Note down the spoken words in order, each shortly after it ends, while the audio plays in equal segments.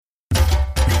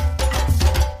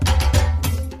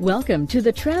Welcome to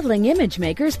the Traveling Image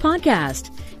Makers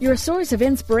podcast, your source of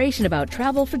inspiration about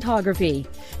travel photography.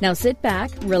 Now sit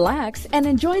back, relax, and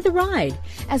enjoy the ride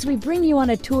as we bring you on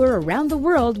a tour around the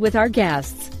world with our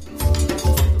guests.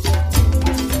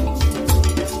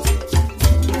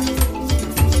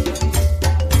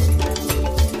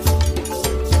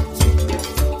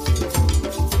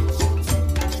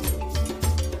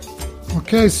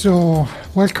 Okay, so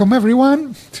welcome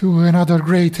everyone to another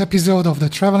great episode of the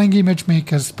Traveling Image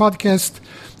Makers podcast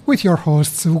with your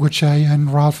hosts Ugo Cei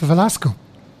and Ralph Velasco.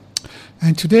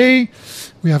 And today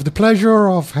we have the pleasure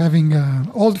of having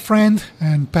an old friend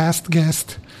and past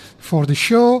guest for the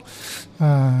show,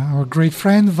 our great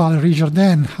friend Valérie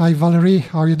Jardin. Hi Valérie,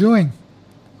 how are you doing?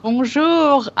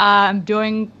 Bonjour, I'm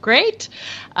doing great.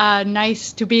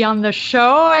 Nice to be on the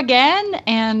show again,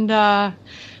 and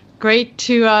great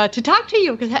to talk to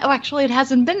you, because actually it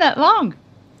hasn't been that long.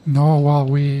 No, well,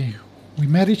 we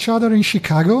met each other in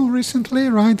Chicago recently,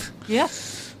 right?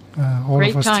 Yes. All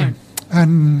great of us time. too.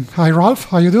 And hi, Ralph.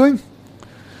 How you doing?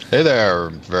 Hey there.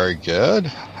 Very good.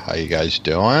 How you guys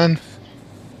doing?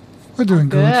 We're doing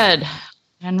good. Good.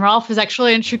 And Ralph is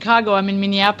actually in Chicago. I'm in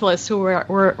Minneapolis, so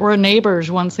we're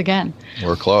neighbors once again.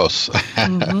 We're close.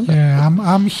 Mm-hmm. Yeah,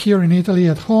 I'm here in Italy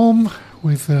at home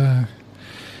with.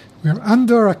 We're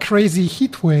under a crazy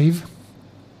heat wave.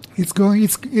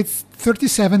 It's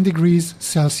 37 degrees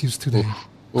Celsius today.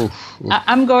 Oof.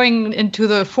 I'm going into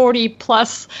the 40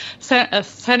 plus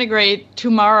centigrade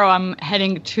tomorrow. I'm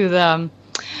heading to the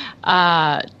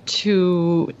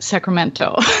to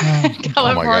Sacramento,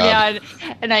 California,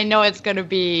 and I know it's going to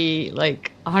be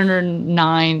like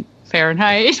 109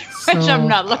 Fahrenheit, which I'm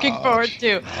not looking forward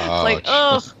to.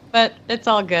 But it's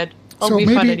all good. It'll be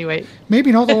fun anyway.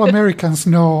 Maybe not all Americans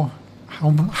know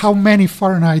how many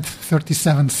Fahrenheit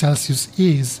 37 Celsius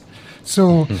is.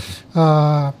 So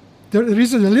there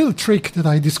is a little trick that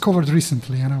I discovered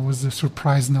recently, and I was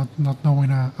surprised not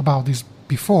knowing about this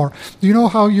before. Do you know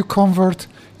how you convert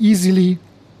easily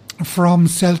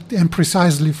and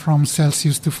precisely from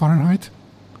Celsius to Fahrenheit?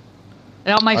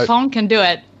 My phone can do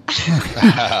it.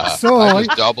 So I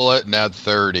just double it and add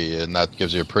 30, and that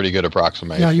gives you a pretty good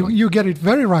approximation. Yeah, you get it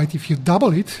very right if you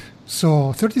double it.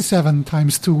 So 37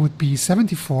 times 2 would be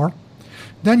 74.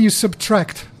 Then you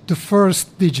subtract the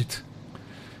first digit.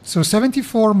 So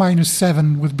 74 minus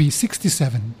 7 would be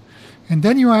 67. And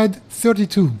then you add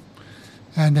 32.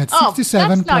 And that's 67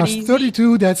 that's plus easy.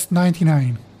 32, that's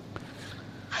 99.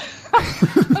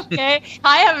 Okay,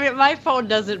 my phone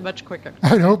does it much quicker.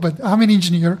 I know, but I'm an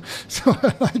engineer, so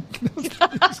I like those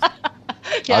things.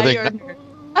 Yeah, I think you're a nerd.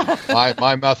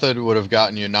 my method would have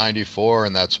gotten you 94,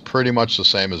 and that's pretty much the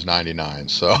same as 99.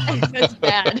 So It's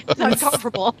bad. It's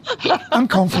uncomfortable.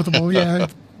 Uncomfortable, yeah.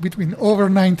 Between over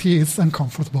 90, it's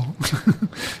uncomfortable.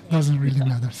 Doesn't really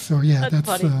matter. So yeah,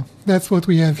 that's what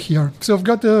we have here. So I've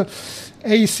got the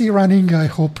AC running. I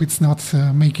hope it's not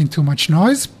making too much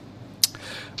noise.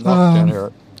 can't hear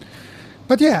it.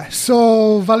 But yeah,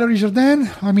 so Valérie Jardin,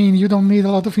 I mean, you don't need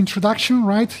a lot of introduction,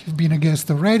 right? You've been a guest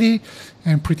already,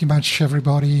 and pretty much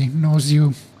everybody knows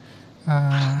you,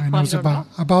 knows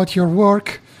about your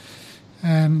work.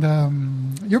 And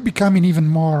you're becoming even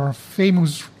more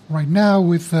famous right now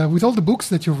with all the books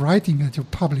that you're writing, that you're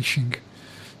publishing.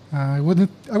 I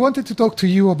wanted to talk to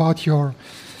you about your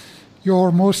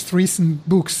most recent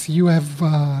books. You have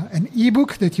an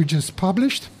ebook that you just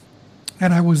published,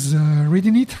 and I was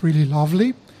reading it, really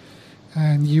lovely.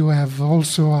 And you have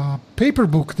also a paper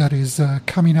book that is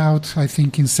coming out, I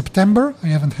think, in September. I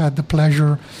haven't had the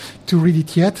pleasure to read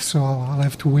it yet, so I'll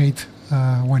have to wait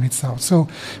when it's out. So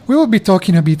we will be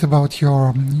talking a bit about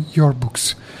your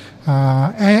books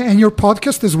and your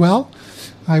podcast as well.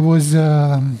 I was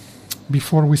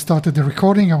before we started the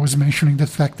recording, I was mentioning the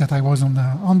fact that I was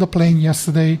on the plane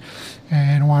yesterday,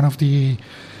 and one of the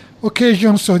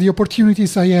occasions or the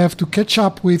opportunities I have to catch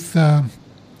up with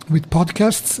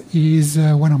podcasts is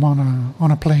when I'm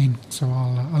on a plane. So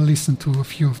I'll listen to a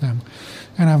few of them,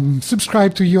 and I'm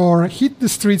subscribed to your Hit the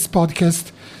Streets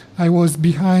podcast. I was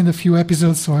behind a few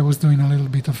episodes, so I was doing a little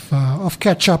bit of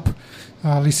catch up,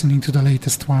 listening to the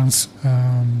latest ones.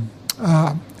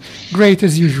 Great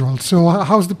as usual. So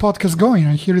how's the podcast going?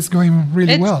 I hear it's going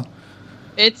really well.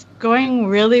 It's going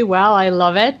really well. I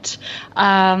love it.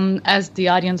 As the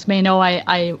audience may know,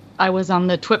 I was on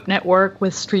the TWIP network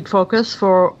with Street Focus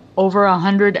for over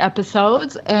 100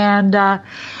 episodes, and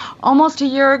almost a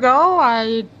year ago,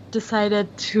 I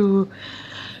decided to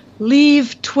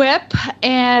leave TWIP,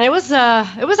 and it was a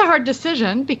hard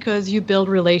decision because you build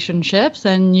relationships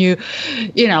and you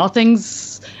know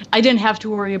things. I didn't have to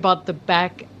worry about the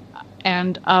back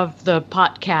end of the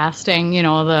podcasting, you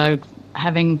know, the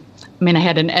having, I mean, I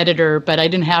had an editor, but I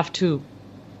didn't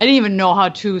even know how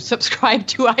to subscribe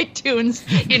to iTunes,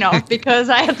 because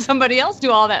I had somebody else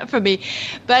do all that for me.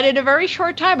 But in a very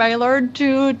short time, I learned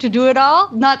to do it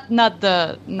all. Not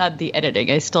the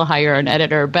editing. I still hire an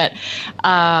editor, but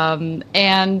and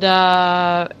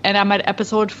I'm at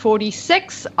episode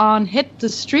 46 on Hit the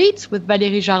Streets with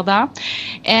Valérie Jardin,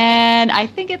 and I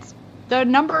think the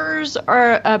numbers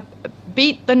are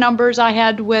beat the numbers I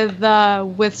had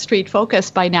with Street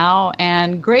Focus by now,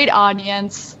 and great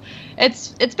audience.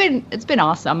 It's been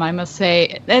awesome, I must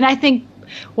say. And I think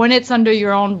when it's under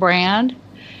your own brand,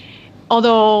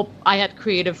 although I had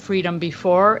creative freedom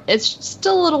before, it's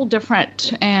still a little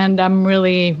different, and I'm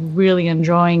really, really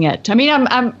enjoying it. I mean,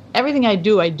 I'm everything I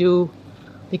do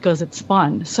because it's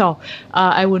fun. So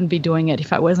I wouldn't be doing it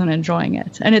if I wasn't enjoying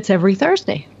it. And it's every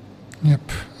Thursday.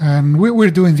 Yep, and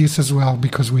we're doing this as well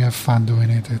because we have fun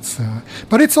doing it.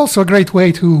 But it's also a great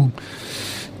way to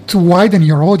widen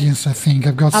your audience. I think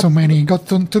I've got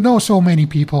to know so many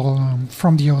people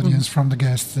from the audience, from the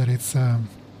guests, that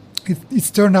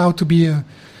it's turned out to be a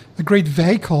great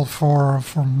vehicle for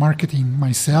marketing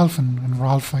myself and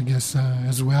Ralph, I guess,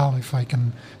 as well, if I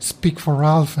can speak for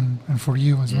Ralph and for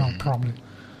you as well, probably.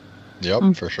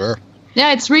 Yep, for sure.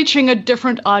 Yeah, it's reaching a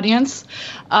different audience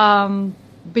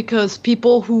because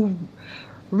people who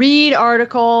read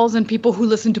articles and people who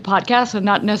listen to podcasts are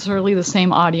not necessarily the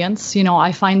same audience.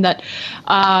 I find that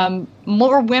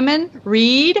more women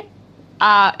read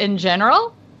in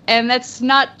general, and that's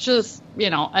not just,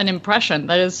 an impression.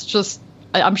 That is just,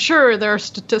 I'm sure there are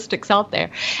statistics out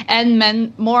there.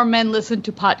 And more men listen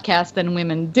to podcasts than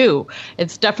women do.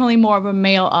 It's definitely more of a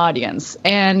male audience.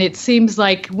 And it seems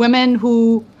like women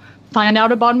who find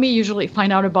out about me usually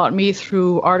find out about me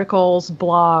through articles,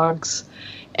 blogs,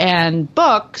 and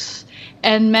books,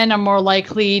 and men are more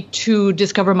likely to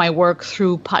discover my work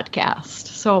through podcasts.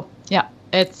 So yeah,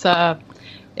 it's a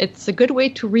good way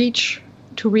to reach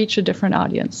a different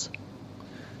audience.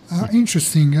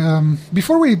 Interesting.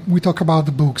 Before we talk about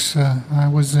the books, I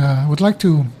would like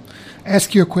to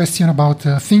ask you a question about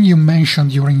a thing you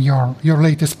mentioned during your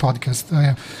latest podcast.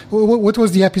 What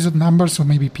was the episode number, so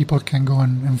maybe people can go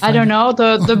and find I don't know,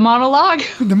 the monologue?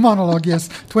 The monologue, yes.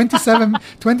 27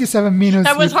 minutes.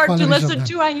 That was hard to Valérie listen Jardin.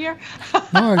 to, I hear.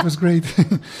 No, it was great.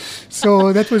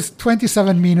 So that was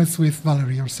 27 minutes with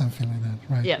Valérie or something like that,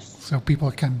 right? Yes. So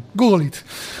people can Google it.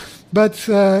 But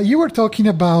you were talking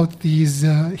about these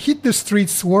Hit the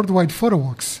Streets worldwide photo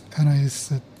walks, and I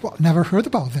said, well, never heard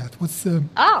about that. What's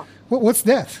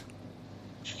that?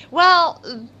 Well,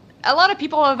 a lot of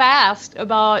people have asked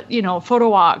about, photo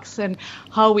walks and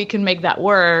how we can make that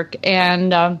work.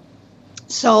 And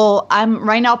so I'm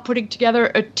right now putting together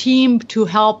a team to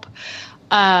help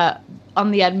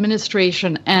on the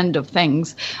administration end of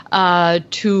things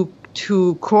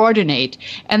to coordinate.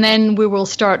 And then we will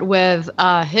start with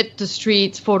Hit the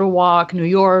Streets Photo Walk, New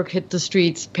York, Hit the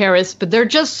Streets, Paris. But they're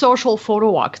just social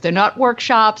photo walks. They're not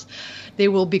workshops. They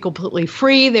will be completely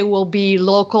free. They will be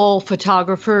local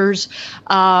photographers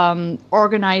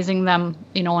organizing them,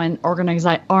 and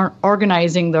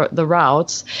organizing the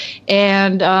routes.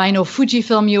 And I know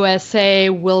Fujifilm USA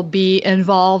will be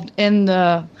involved in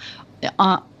the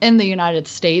United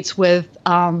States with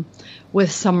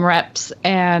some reps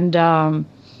and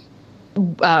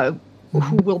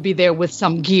who will be there with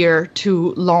some gear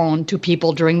to loan to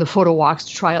people during the photo walks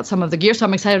to try out some of the gear. So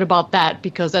I'm excited about that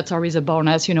because that's always a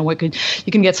bonus. You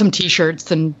can get some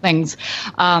T-shirts and things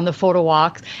on the photo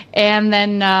walks. And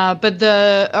then, but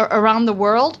around the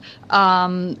world,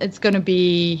 it's going to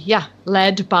be,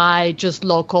 led by just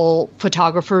local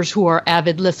photographers who are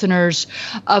avid listeners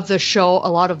of the show. A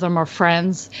lot of them are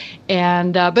friends.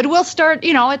 And, but we'll start,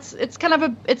 it's kind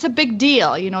of it's a big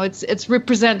deal. It's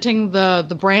representing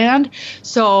the brand.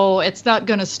 So it's not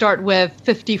going to start with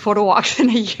 50 photo walks in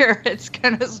a year. It's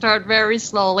going to start very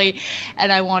slowly.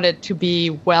 And I want it to be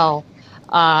well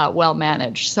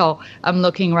managed. So I'm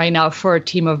looking right now for a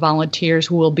team of volunteers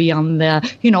who will be on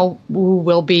who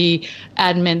will be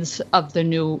admins of the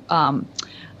new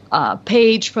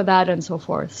page for that and so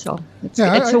forth. So it's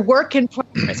a work in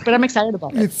progress, but I'm excited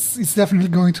about it. It's definitely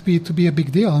going to be a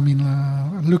big deal. I mean,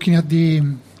 looking at the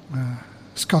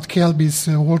Scott Kelby's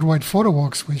worldwide photo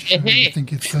walks, which I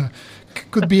think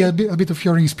could be a bit of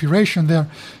your inspiration there.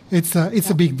 It's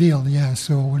a big deal, yeah.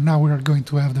 So now we are going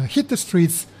to have the Hit the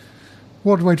Streets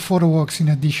worldwide photo walks in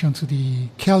addition to the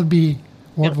Kelby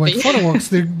worldwide photo walks.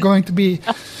 They're going to be,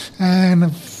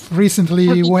 and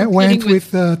recently went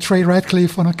with Trey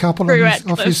Ratcliffe on a couple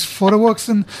of his photo walks,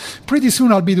 and pretty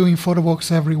soon I'll be doing photo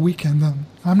walks every weekend.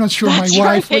 I'm not sure my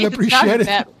wife will appreciate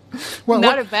it.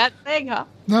 Not a bad thing, huh?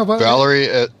 No, but Valerie,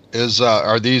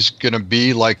 are these going to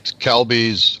be like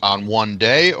Kelby's on one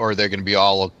day, or are they going to be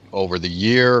all over the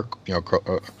year?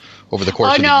 Over the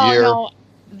course of the year. No.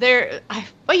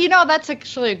 That's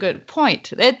actually a good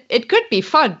point. It could be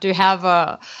fun to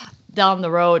have down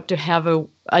the road to have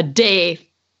a day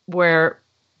where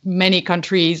many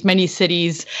countries, many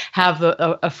cities have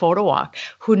a photo walk.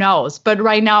 Who knows? But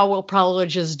right now we'll probably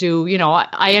just do,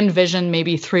 I envision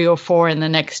maybe 3 or 4 in the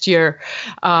next year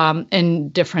in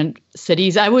different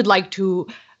cities. I would like to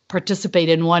participate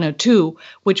in 1 or 2,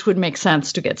 which would make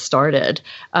sense to get started.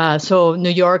 So New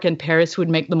York and Paris would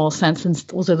make the most sense, since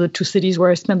those are the 2 cities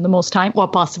where I spend the most time. Well,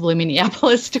 possibly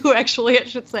Minneapolis too, actually, I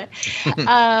should say.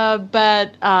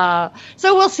 So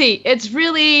we'll see. It's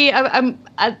really,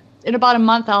 in about a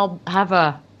month, I'll have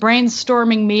a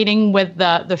brainstorming meeting with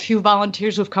the few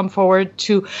volunteers who've come forward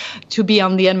to be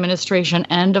on the administration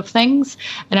end of things,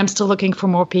 and I'm still looking for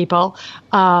more people,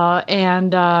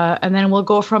 and then we'll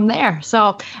go from there.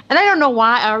 So, and I don't know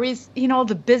why I always,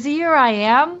 the busier I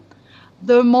am,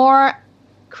 the more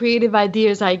creative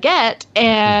ideas I get,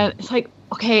 and it's like,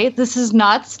 okay, this is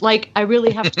nuts. Like, I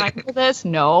really have time for this?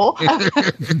 No.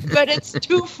 But it's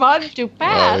too fun to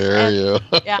pass. I hear you.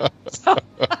 Yeah.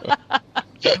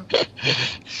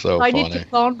 So I funny. need to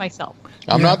clone myself.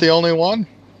 I'm not the only one.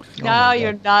 No,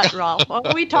 you're not, Ralph. Well,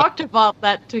 we talked about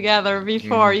that together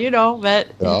before, but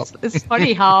it's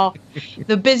funny how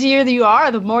the busier you are,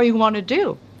 the more you want to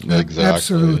do. Exactly.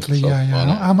 Absolutely, So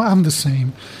funny. I'm the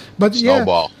same. But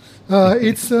Snowball.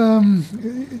 It's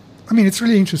it's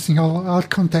really interesting. I'll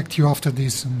contact you after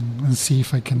this and see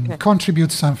if I can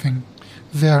contribute something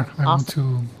there.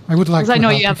 Awesome. I would like to. Because I know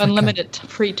you help have if I unlimited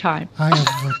free time. can. I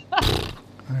have.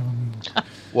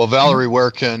 Well, Valerie,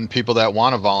 where can people that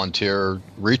want to volunteer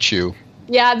reach you?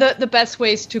 Yeah, the best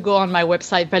way is to go on my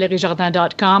website,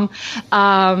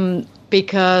 valeriejardin.com,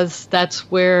 because that's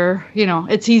where,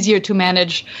 it's easier to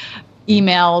manage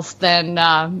emails than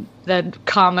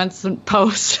comments and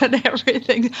posts and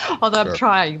everything, although I'm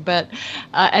trying. But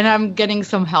and I'm getting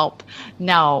some help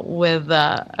now with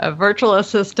a virtual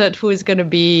assistant who is going to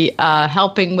be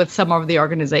helping with some of the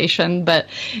organization. But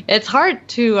it's hard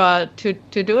to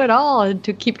do it all and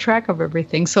to keep track of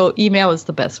everything. So email is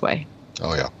the best way.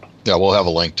 Oh, yeah. Yeah, we'll have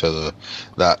a link to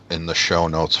that in the show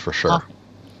notes for sure.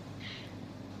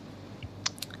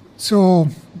 So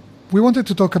we wanted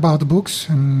to talk about the books,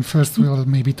 and first we'll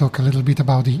maybe talk a little bit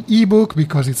about the ebook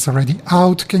because it's already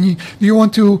out. Do you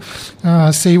want to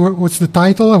say what's the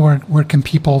title, or where can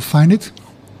people find it?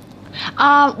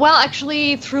 Well,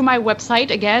 actually, through my website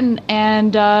again,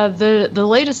 and the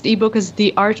latest ebook is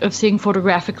The Art of Seeing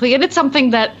Photographically, and it's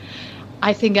something that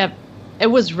I think it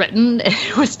was written,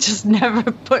 it was just never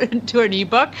put into an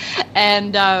ebook,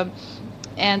 and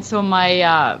so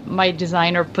my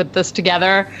designer put this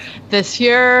together this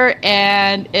year,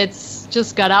 and it's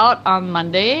just got out on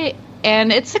Monday,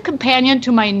 and it's a companion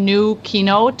to my new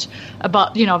keynote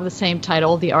about the same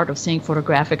title, The Art of Seeing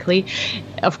Photographically.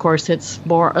 Of course, it's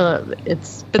more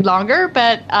it's a bit longer,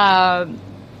 but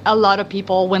a lot of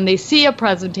people, when they see a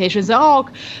presentation, say, "Oh,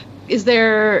 is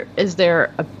there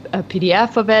a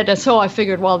PDF of it?" And so I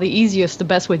figured, well, the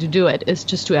best way to do it is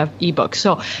just to have ebooks.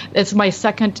 So it's my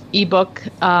second ebook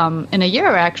in a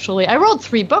year, actually. I wrote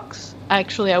 3 books.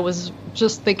 Actually, I was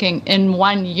just thinking in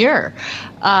 1 year,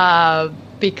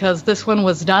 because this one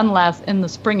was done in the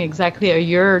spring, exactly a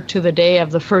year to the day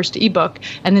of the first ebook.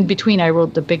 And in between, I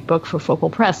wrote the big book for Focal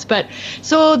Press. But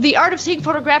so The Art of Seeing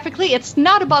Photographically, it's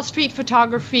not about street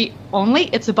photography only.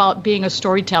 It's about being a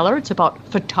storyteller. It's about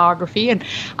photography. And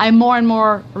I more and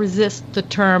more resist the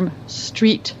term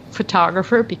street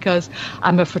photographer because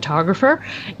I'm a photographer.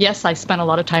 Yes, I spend a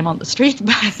lot of time on the street,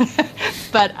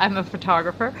 but I'm a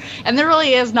photographer. And there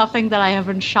really is nothing that I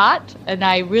haven't shot, and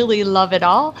I really love it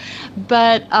all.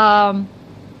 But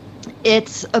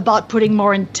it's about putting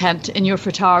more intent in your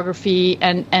photography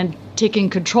and taking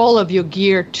control of your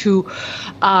gear to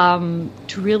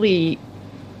really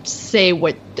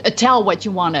tell what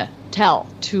you want to tell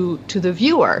to the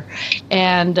viewer,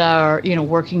 and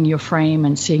working your frame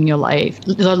and seeing the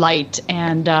light,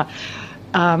 and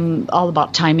all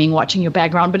about timing, watching your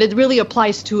background. But it really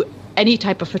applies to any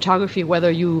type of photography,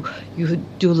 whether you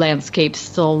do landscape,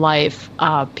 still life,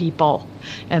 people,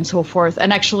 and so forth.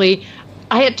 And actually,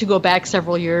 I had to go back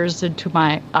several years into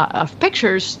my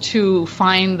pictures to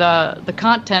find the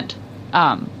content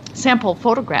sample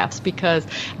photographs, because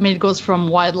it goes from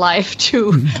wildlife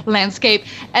to landscape,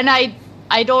 and I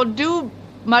don't do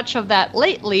much of that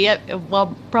lately,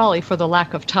 well, probably for the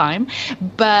lack of time,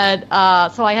 but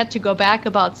so I had to go back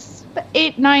about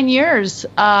 8-9 years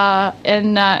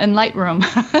in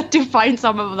Lightroom to find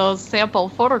some of those sample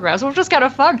photographs, which was kind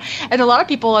of fun. And a lot of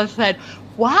people have said,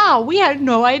 "Wow, we had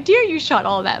no idea you shot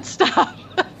all that stuff."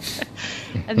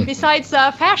 And besides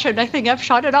fashion, I think I've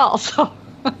shot it all. So.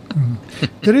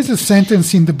 There is a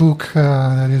sentence in the book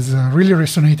that has really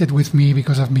resonated with me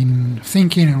because I've been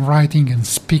thinking and writing and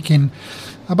speaking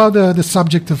about the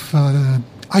subject of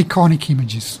iconic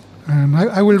images. And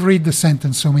I will read the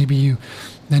sentence, so maybe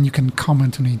then you can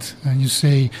comment on it. And you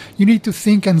say, you need to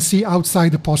think and see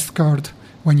outside the postcard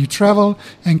when you travel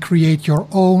and create your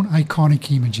own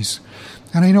iconic images.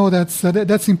 And I know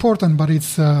that's important, but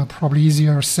it's probably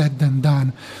easier said than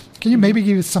done. Can you maybe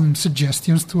give some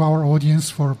suggestions to our audience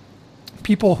for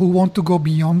people who want to go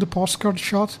beyond the postcard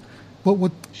shot?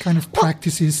 What kind of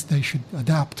practices they should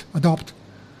adopt?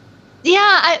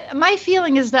 Yeah, my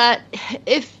feeling is that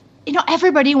if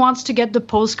everybody wants to get the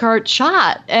postcard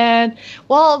shot, and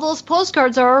well, those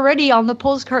postcards are already on the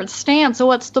postcard stand, so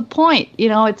what's the point?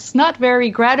 It's not very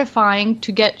gratifying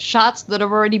to get shots that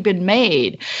have already been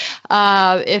made.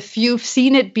 If you've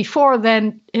seen it before,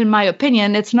 then in my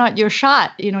opinion, it's not your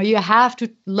shot. You have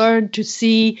to learn to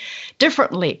see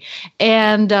differently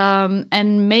and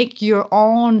make do your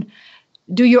own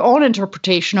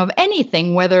interpretation of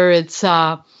anything, whether it's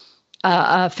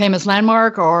a famous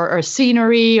landmark or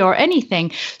scenery or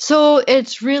anything. So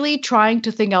it's really trying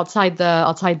to think outside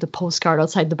the postcard,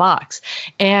 outside the box,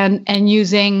 and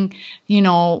using,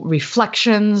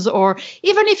 reflections, or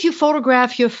even if you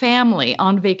photograph your family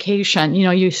on vacation,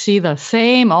 you see the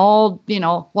same old,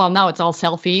 well, now it's all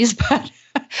selfies,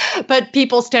 but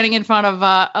people standing in front of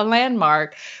a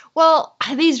landmark. Well,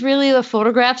 are these really the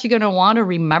photographs you're going to want to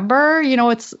remember?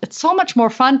 It's so much more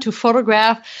fun to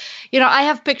photograph. I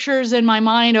have pictures in my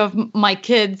mind of my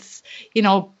kids,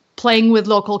 playing with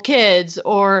local kids,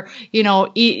 or,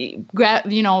 walking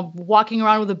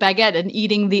around with a baguette and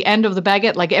eating the end of the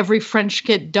baguette like every French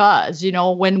kid does,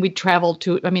 when we travel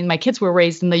to, my kids were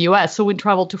raised in the U.S., so we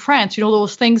traveled to France,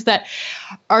 those things that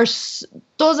are,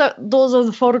 those are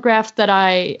the photographs that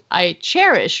I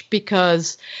cherish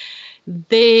because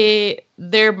they're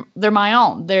my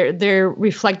own. They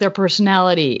reflect their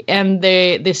personality, and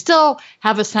they still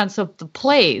have a sense of the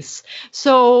place.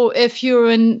 So if you're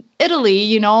in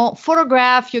Italy,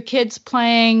 photograph your kids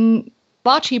playing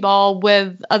bocce ball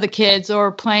with other kids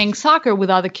or playing soccer with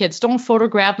other kids. Don't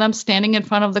photograph them standing in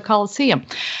front of the Colosseum.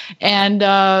 And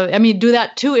do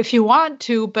that too if you want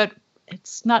to, but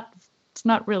it's not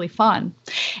really fun.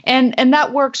 And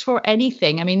that works for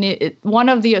anything. One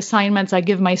of the assignments I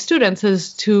give my students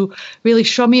is to really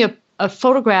show me a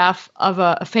photograph of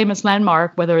a famous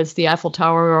landmark, whether it's the Eiffel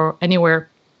Tower or anywhere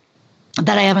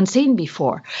that I haven't seen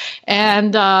before.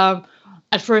 And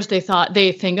at first they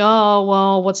think, oh,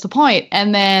 well, what's the point?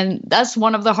 And then that's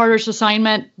one of the hardest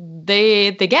assignment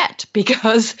they get,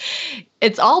 because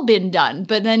it's all been done.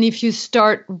 But then if you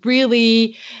start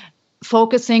really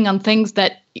focusing on things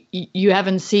that you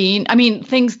haven't seen,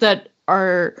 things that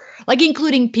are like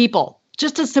including people,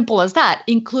 just as simple as that,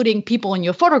 including people in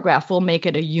your photograph will make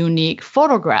it a unique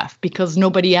photograph because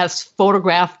nobody has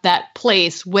photographed that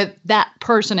place with that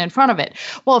person in front of it.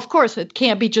 Well, of course, it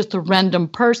can't be just a random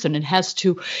person. It has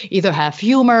to either have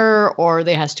humor, or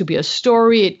there has to be a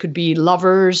story. It could be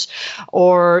lovers,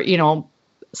 or,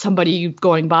 somebody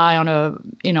going by on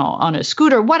a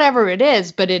scooter, whatever it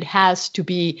is, but it has to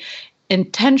be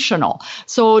intentional.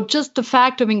 So just the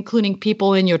fact of including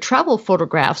people in your travel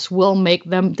photographs will make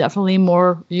them definitely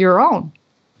more your own.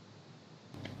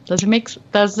 Does it make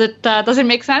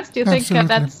sense? Do you think is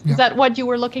that what you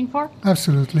were looking for?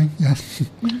 Absolutely, yes.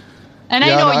 And I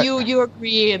know you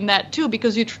agree in that too,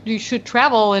 because you should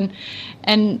travel,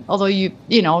 and although I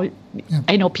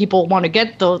know people want to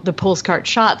get the postcard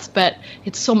shots, but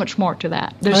it's so much more to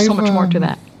that. There's so much more to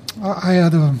that. I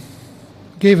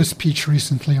gave a speech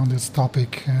recently on this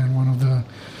topic, and one of the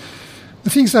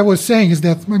things I was saying is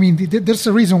that there's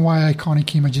a reason why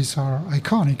iconic images are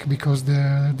iconic, because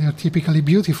they're typically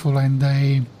beautiful and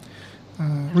they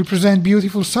represent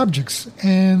beautiful subjects,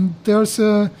 and there's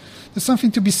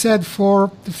something to be said for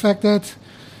the fact that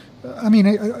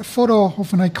a photo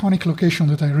of an iconic location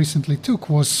that I recently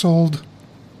took was sold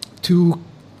to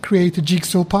create a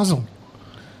jigsaw puzzle.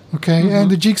 Okay, mm-hmm. And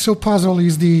the jigsaw puzzle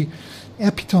is the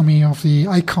epitome of the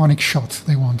iconic shot.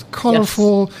 They want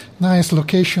colorful, nice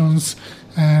locations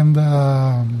and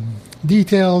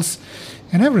details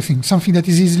and everything, something that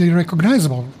is easily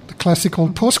recognizable, the classical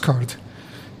postcard.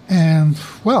 And,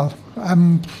 well,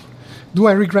 Do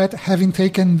I regret having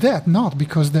taken that? Not,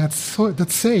 because that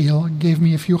sale gave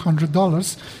me a few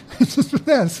 $100s.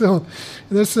 Yeah, so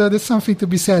there's something to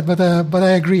be said. But I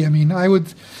agree. I mean,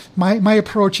 my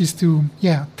approach is to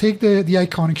take the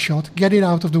iconic shot, get it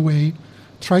out of the way,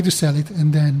 try to sell it,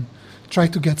 and then try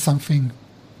to get something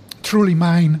truly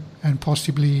mine and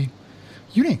possibly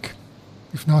unique,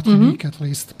 if not unique, at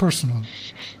least personal.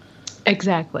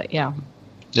 Exactly. Yeah.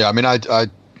 Yeah. I mean, I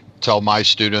tell my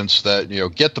students that,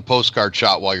 get the postcard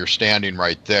shot while you're standing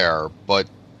right there, but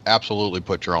absolutely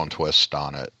put your own twist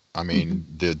on it. I mean,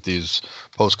 these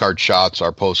postcard shots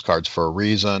are postcards for a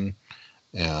reason,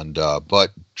 and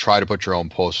but try to put your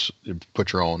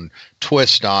own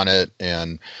twist on it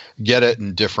and get it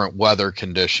in different weather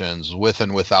conditions, with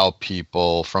and without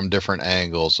people, from different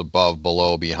angles, above,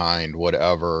 below, behind,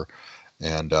 whatever,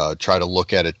 and try to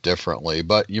look at it differently.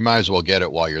 But you might as well get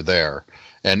it while you're there.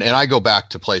 And I go back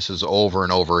to places over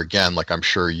and over again, like I'm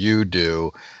sure you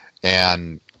do.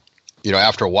 And,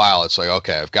 after a while, it's like,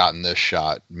 okay, I've gotten this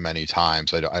shot many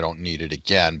times. I don't need it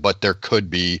again. But there could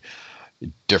be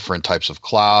different types of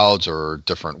clouds or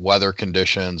different weather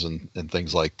conditions and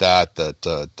things like that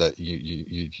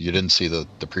you didn't see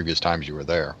the previous times you were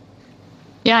there.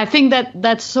 Yeah, I think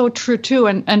that's so true, too.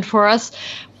 And for us,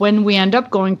 when we end up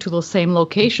going to those same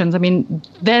locations, I mean,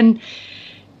 then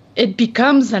it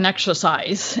becomes an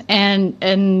exercise,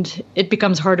 and it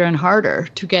becomes harder and harder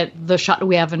to get the shot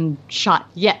we haven't shot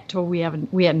yet, or we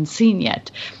hadn't seen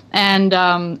yet. And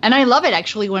I love it,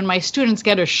 actually, when my students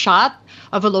get a shot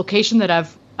of a location that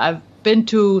I've been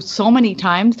to so many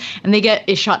times, and they get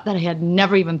a shot that I had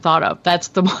never even thought of. That's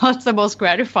the most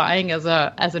gratifying as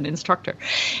an instructor.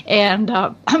 And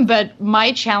but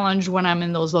my challenge when I'm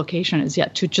in those locations is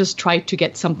yet to just try to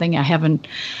get something I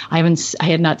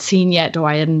had not seen yet, or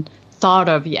I hadn't thought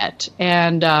of yet.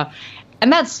 And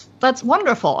that's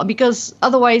wonderful, because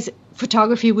otherwise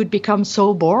photography would become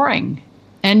so boring,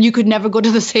 and you could never go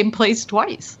to the same place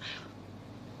twice.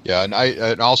 Yeah,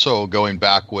 and also going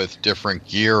back with different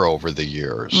gear over the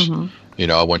years.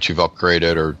 Once you've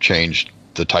upgraded or changed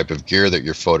the type of gear that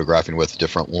you're photographing with,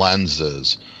 different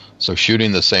lenses. So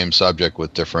shooting the same subject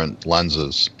with different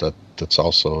lenses, that's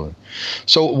also.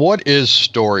 So what is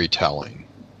storytelling?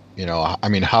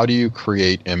 How do you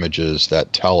create images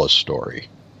that tell a story?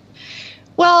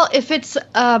 Well, if it's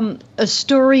a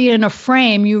story in a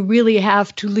frame, you really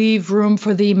have to leave room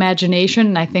for the imagination.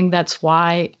 And I think that's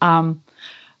why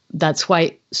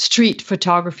street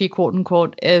photography, quote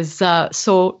unquote, is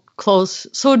so close,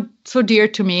 so dear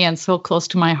to me and so close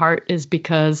to my heart, is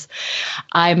because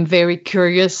I'm very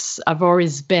curious. I've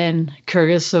always been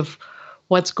curious of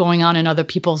what's going on in other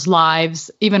people's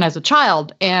lives, even as a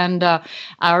child. And I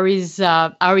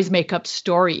always make up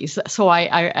stories. So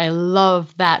I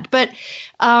love that. But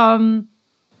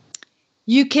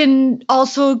you can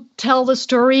also tell the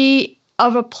story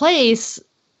of a place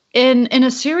in a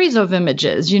series of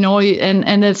images,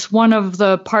 and it's one of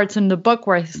the parts in the book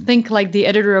where I think, like the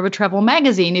editor of a travel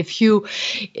magazine, if you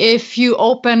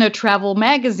open a travel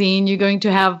magazine, you're going to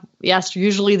have, yes,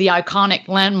 usually the iconic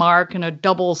landmark and a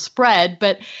double spread,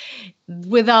 but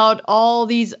without all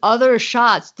these other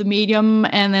shots, the medium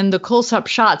and then the close-up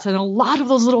shots, and a lot of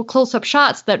those little close-up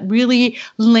shots that really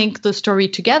link the story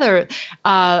together.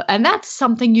 And that's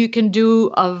something you can do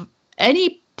of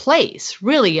any place,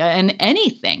 really, and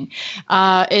anything,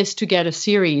 is to get a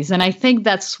series. And I think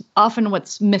that's often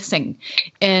what's missing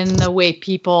in the way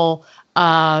people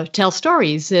tell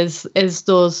stories is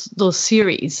those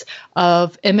series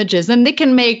of images. And they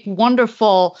can make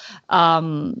wonderful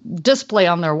display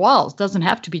on their walls. It doesn't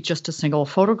have to be just a single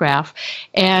photograph.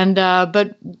 And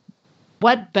but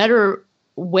what better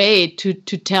way to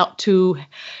tell,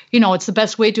 it's the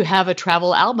best way to have a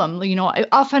travel album.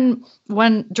 Often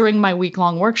during my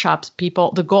week-long workshops,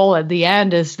 the goal at the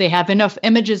end is they have enough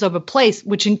images of a place,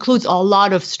 which includes a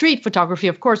lot of street photography,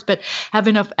 of course, but have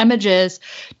enough images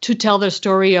to tell their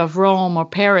story of Rome or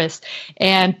Paris,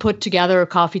 and put together a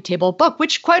coffee table book,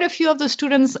 which quite a few of the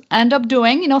students end up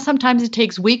doing. Sometimes it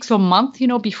takes weeks or months,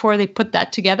 before they put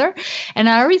that together. And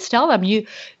I always tell them,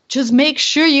 just make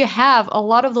sure you have a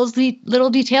lot of those little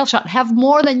detail shots. Have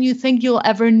more than you think you'll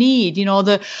ever need.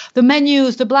 The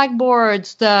menus, the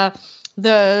blackboards, the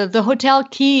hotel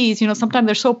keys. Sometimes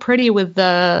they're so pretty with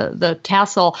the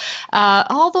tassel.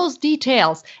 All those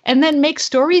details, and then make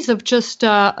stories of just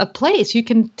a place. You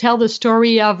can tell the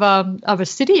story of a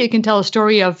city. You can tell a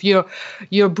story of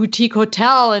your boutique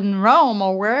hotel in Rome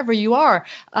or wherever you are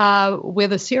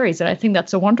with a series. And I think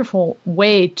that's a wonderful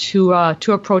way to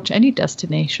approach any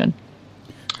destination.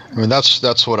 I mean,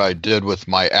 that's what I did with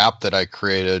my app that I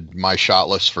created, my shot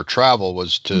list for travel,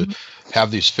 was to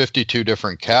have these 52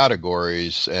 different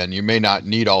categories, and you may not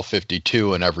need all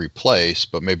 52 in every place,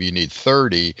 but maybe you need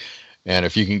 30. And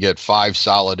if you can get 5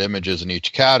 solid images in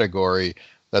each category,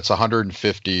 that's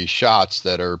 150 shots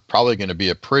that are probably going to be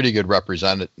a pretty good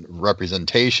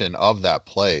representation of that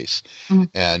place.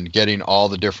 And getting all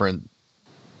the different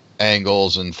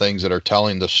angles and things that are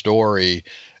telling the story.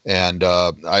 And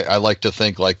I like to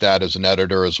think like that as an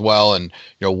editor as well. And,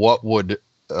 what would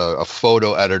a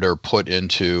photo editor put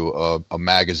into a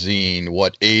magazine?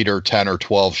 What 8 or 10 or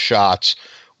 12 shots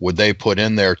would they put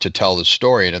in there to tell the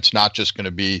story? And it's not just going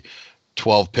to be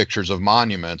 12 pictures of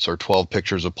monuments or 12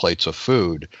 pictures of plates of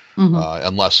food,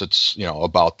 unless it's,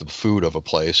 about the food of a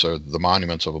place or the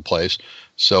monuments of a place.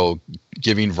 So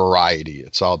giving variety,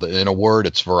 it's all in a word,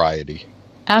 it's variety.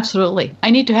 Absolutely. I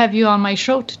need to have you on my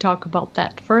show to talk about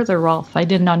that further, Rolf. I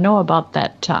did not know about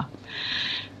that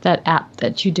app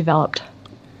that you developed.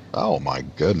 Oh, my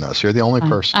goodness. You're the only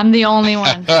person. I'm the only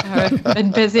one. I've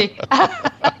been busy.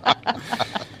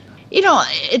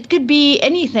 It could be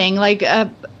anything, like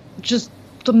just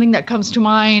something that comes to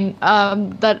mind.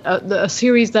 A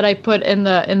series that I put in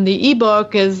the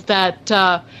ebook is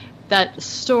that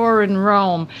store in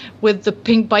Rome with the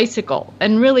pink bicycle.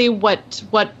 And really what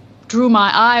drew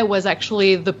my eye was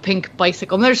actually the pink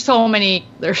bicycle. And there's so many,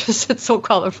 it's so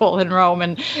colorful in Rome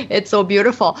and it's so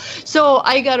beautiful. So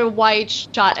I got a wide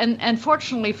shot, and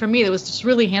fortunately for me, there was this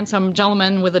really handsome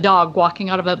gentleman with a dog walking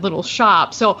out of that little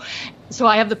shop. So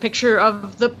I have the picture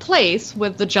of the place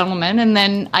with the gentleman, and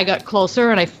then I got closer,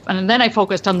 and then I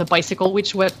focused on the bicycle,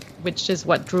 which is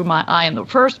what drew my eye in the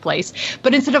first place.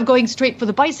 But instead of going straight for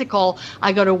the bicycle,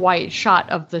 I got a wide shot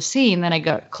of the scene. Then I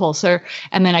got closer,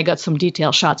 and then I got some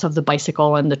detail shots of the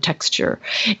bicycle and the texture.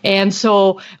 And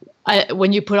so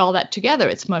when you put all that together,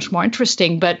 it's much more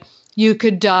interesting. But you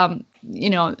could, I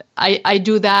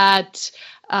do that.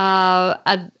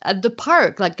 At the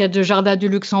park, like at the Jardin du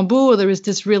Luxembourg, there is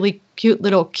this really cute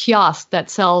little kiosk that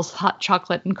sells hot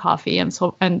chocolate and coffee and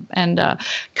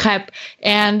crepe,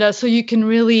 and so you can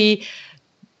really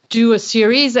do a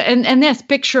series and yes,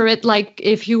 picture it like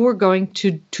if you were going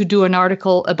to do an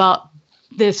article about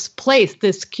this place,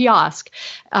 this kiosk,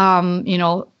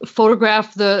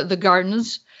 photograph the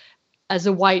gardens as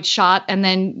a wide shot, and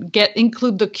then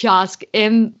include the kiosk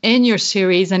in your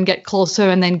series and get closer,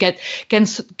 and then get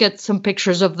some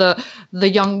pictures of the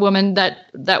young woman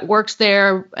that works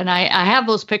there. And I have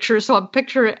those pictures, so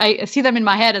I see them in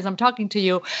my head as I'm talking to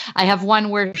you. I have one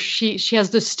where she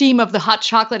has the steam of the hot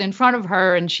chocolate in front of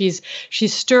her, and she's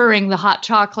stirring the hot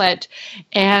chocolate,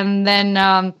 and then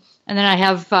I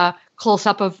have close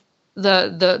up of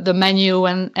the menu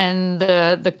and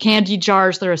the candy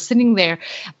jars that are sitting there,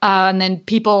 and then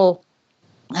people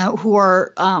who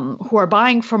are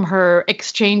buying from her,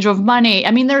 exchange of money.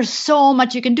 I mean, there's so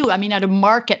much you can do. I mean, at a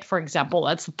market, for example,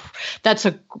 that's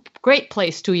a great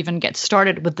place to even get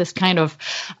started with this kind of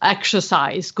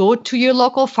exercise. Go to your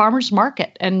local farmer's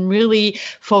market and really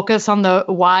focus on the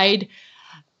wide.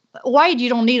 You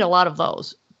don't need a lot of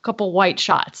those. Couple white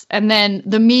shots, and then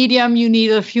the medium, you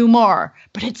need a few more,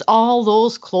 but it's all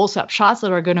those close-up shots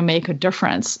that are going to make a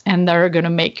difference and that are going to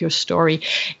make your story,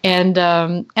 and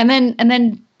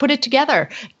then put it together.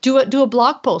 Do a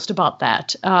blog post about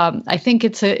that. I think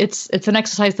it's an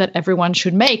exercise that everyone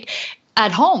should make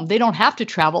at home. They don't have to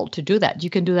travel to do that. You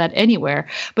can do that anywhere.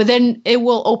 But then it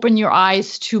will open your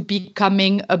eyes to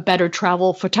becoming a better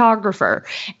travel photographer,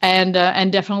 and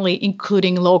definitely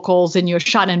including locals in your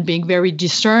shot and being very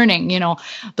discerning.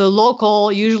 The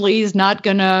local usually is not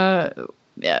gonna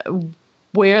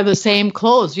wear the same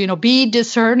clothes. Be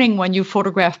discerning when you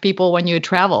photograph people when you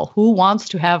travel. Who wants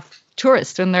to have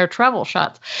tourists in their travel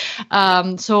shots?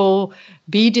 So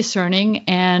be discerning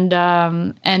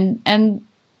and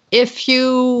if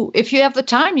you have the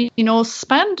time,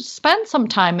 spend some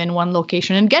time in one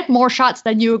location and get more shots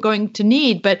than you're going to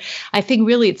need. But I think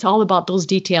really it's all about those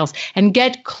details and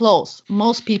get close.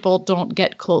 Most people don't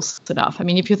get close enough. I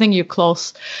mean, if you think you're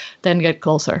close, then get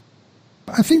closer.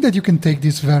 I think that you can take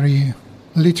this very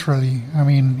literally. I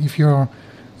mean,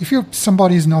 if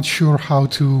somebody is not sure how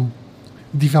to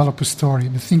develop a story,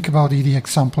 but think about the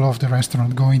example of the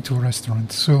restaurant, going to a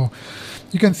restaurant. So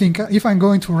you can think, if I'm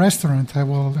going to a restaurant,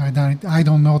 I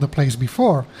don't know the place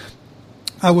before,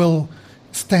 I will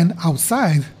stand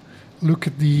outside, look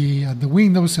at the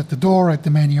windows, at the door, at the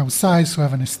menu outside, so I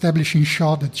have an establishing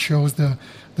shot that shows the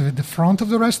front of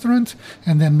the restaurant,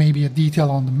 and then maybe a detail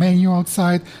on the menu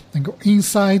outside, then go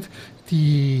inside,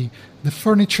 the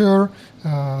furniture,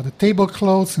 the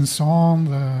tablecloths, and so on,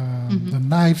 the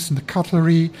knives and the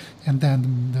cutlery, and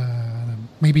then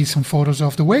maybe some photos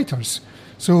of the waiters.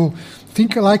 So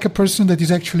think like a person that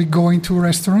is actually going to a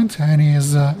restaurant and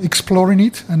is exploring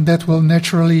it, and that will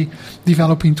naturally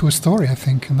develop into a story, I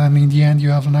think. And then in the end, you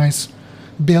have a nice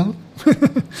bill.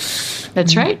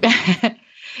 That's right.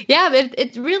 Yeah,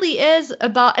 it really is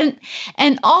about,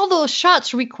 and all those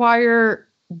shots require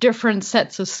different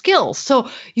sets of skills. So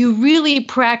you really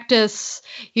practice,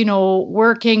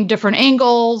 working different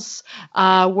angles,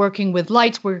 working with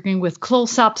lights, working with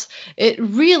close-ups. It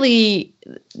really,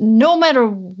 no matter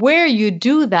where you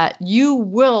do that, you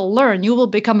will learn. You will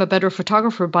become a better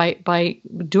photographer by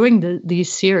doing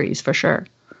these series, for sure.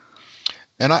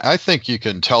 And I think you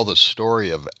can tell the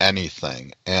story of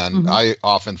anything. And I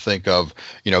often think of,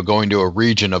 going to a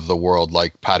region of the world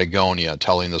like Patagonia,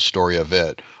 telling the story of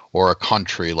it, or a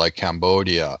country like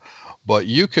Cambodia. But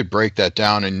you could break that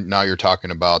down, and now you're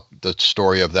talking about the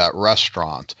story of that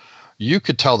restaurant. You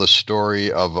could tell the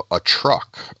story of a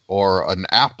truck or an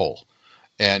apple,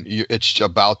 and it's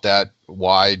about that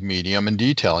wide, medium, and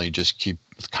detail. And you just keep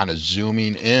kind of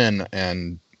zooming in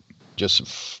and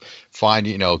just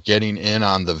finding, getting in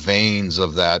on the veins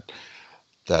of that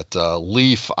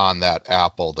leaf on that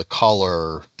apple, the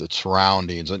color, the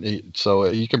surroundings. And so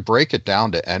you can break it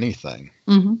down to anything.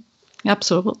 Mm-hmm.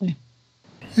 Absolutely.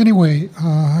 Anyway,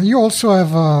 you also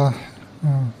have a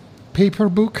paper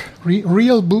book,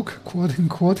 real book, quote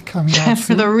unquote, coming out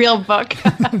for the real book.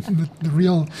 the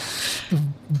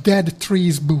Dead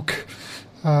Trees book.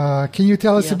 Can you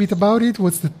tell us a bit about it?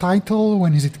 What's the title?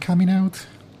 When is it coming out?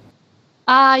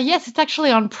 Yes, it's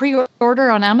actually on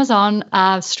pre-order on Amazon.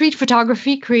 Street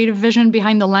Photography, Creative Vision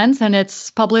Behind the Lens, and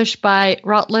it's published by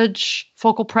Routledge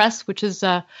Focal Press, which is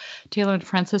Taylor and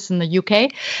Francis in the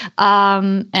UK.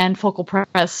 And Focal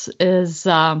Press is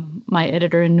my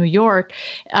editor in New York.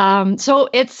 So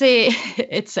it's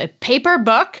a paper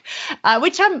book,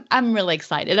 which I'm really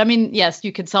excited. I mean, yes,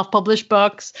 you can self-publish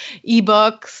books,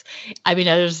 ebooks. I mean,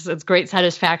 it's great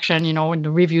satisfaction, when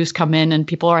the reviews come in and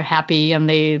people are happy and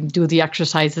they do the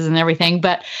exercises and everything,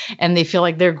 and they feel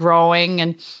like they're growing.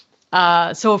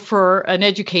 And so for an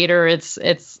educator,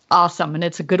 it's awesome, and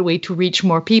it's a good way to reach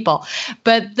more people.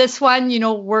 But this one,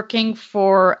 working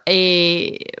for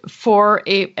a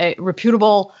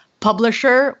reputable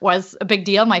publisher was a big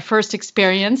deal. My first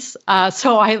experience.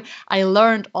 So I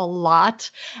learned a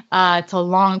lot. It's a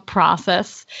long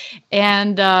process.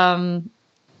 And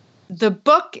the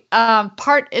book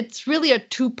it's really a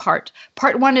two-part.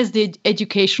 Part one is the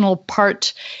educational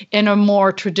part in a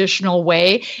more traditional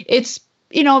way. It's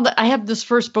I have this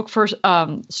first book,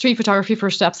 Street Photography,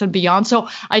 First Steps and Beyond. So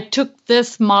I took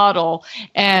this model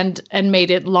and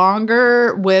made it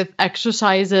longer with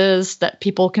exercises that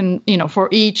people can, for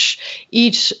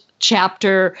each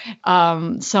chapter,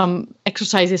 some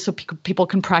exercises so people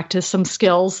can practice some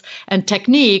skills and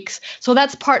techniques. So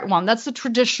that's part one. That's the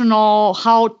traditional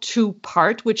how-to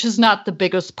part, which is not the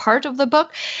biggest part of the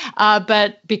book,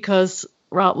 but because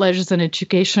Routledge is an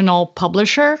educational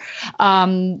publisher,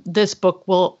 this book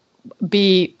will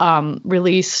be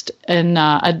released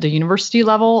at the university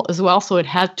level as well. So it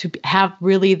had to have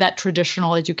really that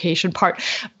traditional education part.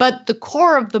 But the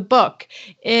core of the book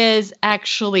is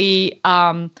actually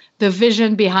the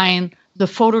vision behind the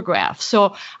photograph.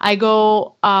 So I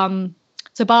go,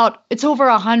 it's over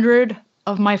 100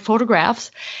 of my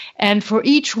photographs. And for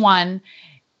each one,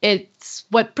 it's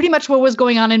pretty much what was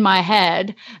going on in my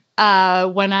head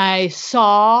when I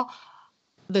saw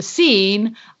the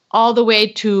scene, all the way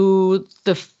to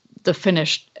the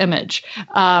finished image,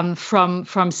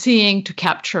 from seeing to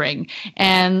capturing.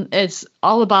 And it's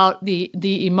all about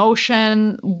the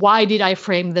emotion. Why did I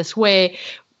frame this way?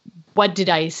 What did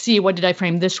I see? What did I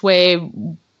frame this way?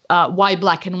 Why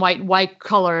black and white? Why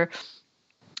color?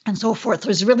 And so forth. It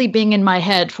was really being in my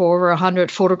head for over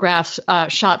 100 photographs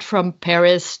shot from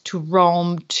Paris to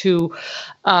Rome to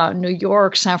New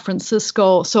York, San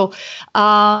Francisco. So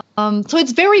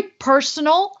it's very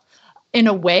personal in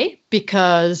a way,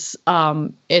 because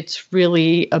it's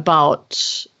really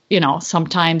about,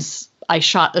 sometimes I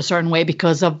shot a certain way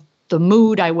because of the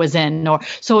mood I was in,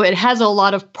 so it has a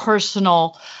lot of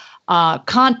personal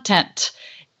content.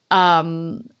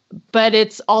 But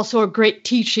it's also a great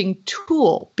teaching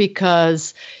tool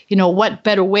because, what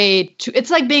better way to,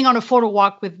 it's like being on a photo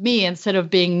walk with me instead of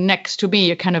being next to me.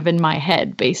 You're kind of in my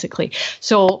head, basically.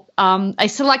 So I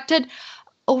selected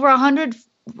over 100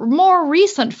 more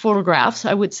recent photographs.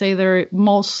 I would say they're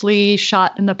mostly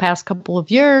shot in the past couple of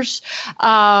years.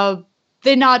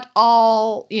 They're not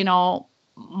all,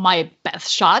 my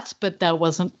best shots, but that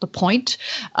wasn't the point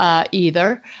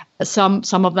either.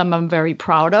 Some of them I'm very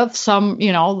proud of. Some,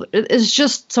 it's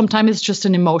just sometimes it's just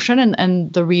an emotion,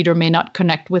 and the reader may not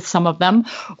connect with some of them,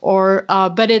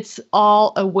 but it's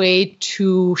all a way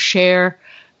to share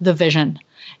the vision.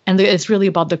 And it's really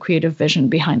about the creative vision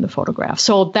behind the photograph.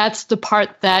 So that's the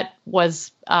part that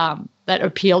was that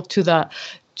appealed to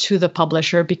the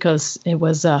publisher, because it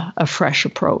was a fresh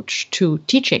approach to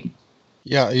teaching.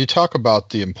 Yeah, you talk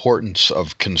about the importance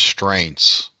of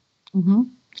constraints. Mm-hmm.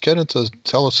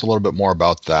 Tell us a little bit more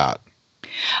about that.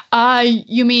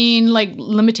 You mean like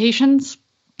limitations?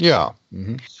 Yeah.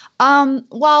 Mm-hmm.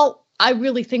 Well, I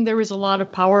really think there is a lot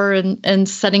of power in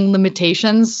setting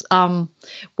limitations.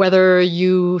 Whether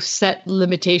you set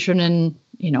limitation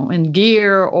in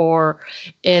gear or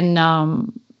in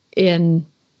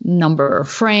number of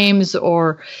frames,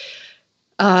 or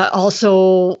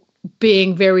also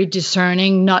being very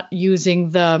discerning, not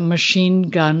using the machine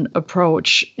gun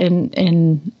approach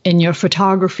in your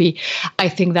photography. I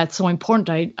think that's so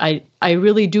important. I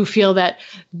really do feel that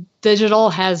digital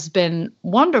has been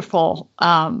wonderful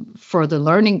for the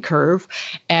learning curve,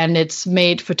 and it's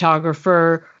made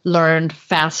photographer learn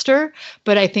faster.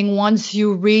 But I think once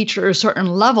you reach a certain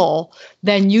level,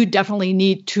 then you definitely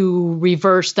need to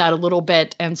reverse that a little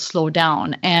bit and slow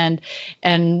down. And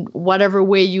whatever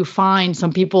way you find,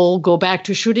 some people go back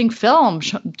to shooting film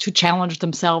to challenge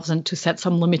themselves and to set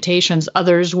some limitations.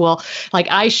 Others will, like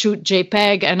I shoot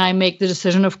JPEG and I make the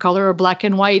decision of color or black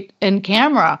and white in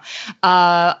camera.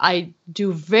 I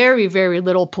do very, very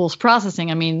little post processing.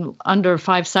 I mean, under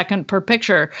 5 seconds per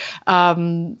picture,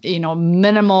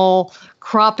 minimal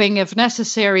cropping if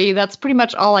necessary. That's pretty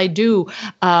much all I do,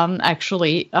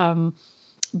 actually,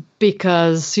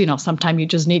 because, sometimes you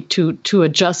just need to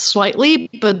adjust slightly,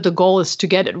 but the goal is to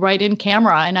get it right in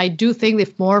camera. And I do think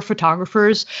if more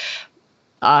photographers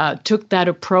took that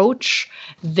approach,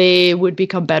 they would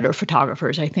become better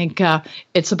photographers. I think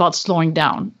it's about slowing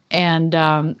down and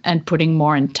putting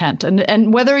more intent.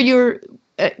 And whether you're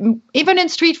even in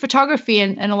street photography,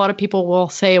 and a lot of people will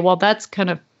say, well, that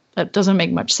doesn't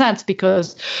make much sense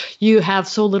because you have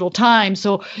so little time,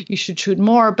 so you should shoot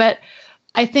more. But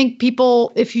I think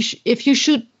people, if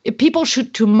people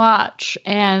shoot too much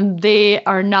and they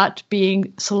are not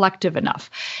being selective enough,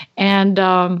 and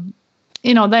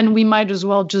then we might as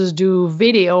well just do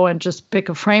video and just pick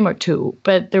a frame or two.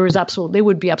 But there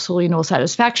would be absolutely no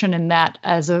satisfaction in that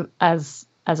as a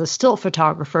still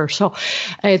photographer. So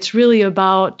it's really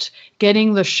about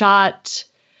getting the shot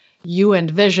you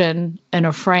envision in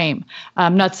a frame.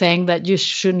 I'm not saying that you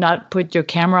should not put your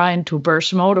camera into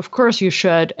burst mode. Of course you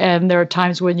should. And there are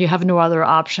times when you have no other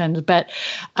options. But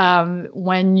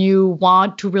when you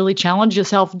want to really challenge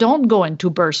yourself, don't go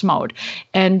into burst mode,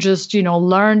 and just,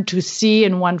 learn to see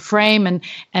in one frame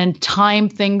and time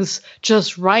things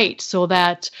just right so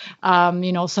that,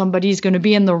 somebody's going to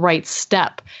be in the right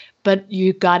step. But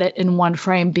you got it in one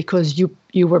frame because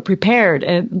you were prepared.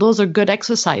 And those are good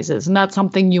exercises, not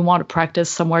something you want to practice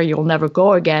somewhere you'll never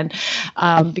go again,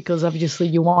 because obviously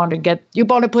you want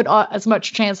to put as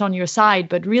much chance on your side.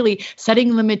 But really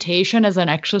setting limitation as an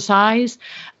exercise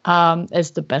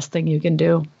is the best thing you can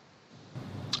do.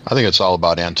 I think it's all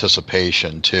about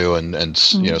anticipation too, and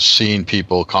seeing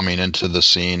people coming into the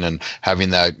scene and having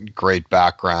that great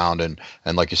background, and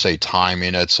like you say,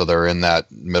 timing it so they're in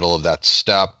that middle of that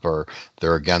step, or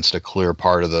they're against a clear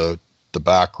part of the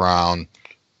background.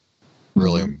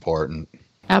 Really important.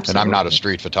 Absolutely. And I'm not a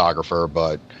street photographer,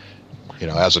 but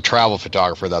as a travel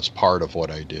photographer, that's part of what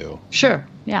I do. Sure.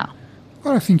 Yeah.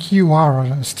 Well, I think you are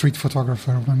a street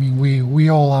photographer. I mean, we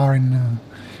all are in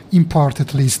part,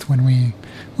 at least, when we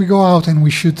go out and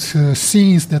we shoot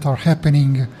scenes that are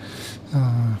happening.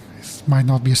 It might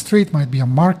not be a street, might be a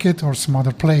market or some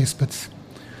other place, but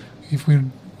if we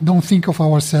don't think of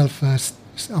ourselves as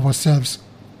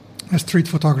street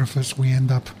photographers, we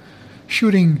end up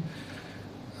shooting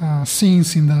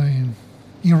scenes in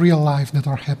real life that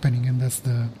are happening, and that's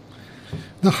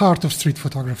the heart of street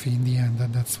photography in the end,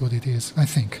 and that's what it is, I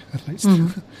think, at least.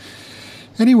 Mm-hmm.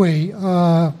 Anyway,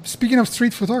 speaking of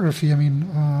street photography, I mean,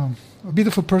 a bit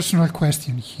of a personal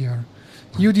question here.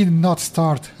 You did not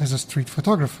start as a street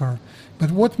photographer, but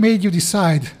what made you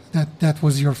decide that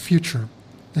was your future,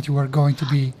 that you were going to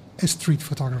be a street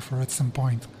photographer at some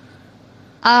point?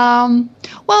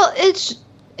 Well, it's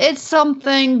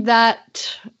something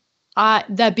that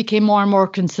became more and more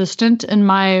consistent in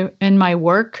my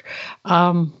work.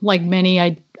 Like many,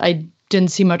 I didn't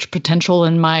see much potential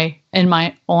in my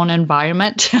own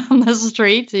environment on the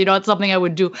streets. It's something I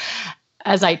would do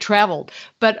as I traveled.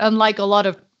 But unlike a lot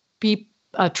of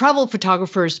travel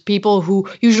photographers, people who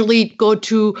usually go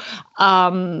to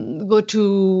iconic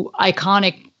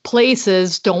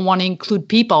places, don't want to include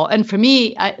people. And for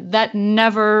me, that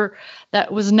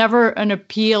was never an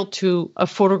appeal to a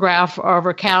photograph of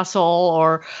a castle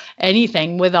or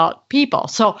anything without people.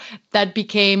 So that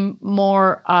became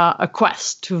more a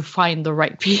quest to find the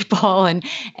right people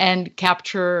and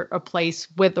capture a place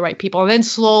with the right people. And then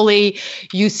slowly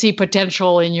you see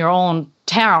potential in your own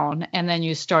town, and then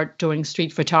you start doing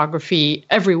street photography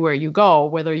everywhere you go,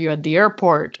 whether you're at the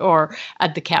airport or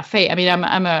at the cafe. I mean,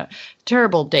 I'm a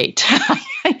terrible date.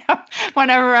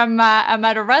 Whenever I'm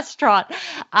at a restaurant,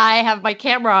 I have my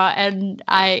camera and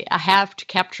I have to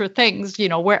capture things,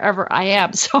 wherever I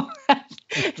am. So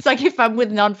it's like if I'm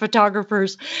with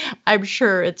non-photographers, I'm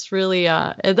sure it's really,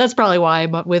 that's probably why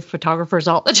I'm with photographers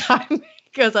all the time.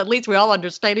 Because at least we all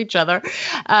understand each other,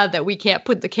 that we can't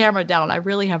put the camera down. I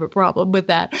really have a problem with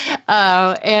that.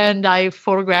 And I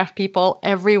photograph people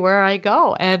everywhere I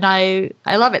go, and I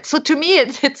love it. So to me,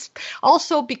 it's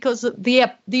also because of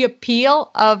the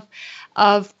appeal of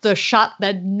the shot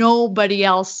that nobody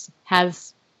else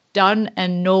has done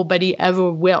and nobody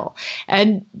ever will.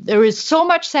 And there is so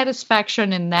much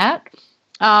satisfaction in that.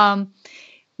 Not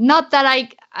that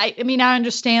I mean, I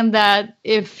understand that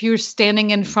if you're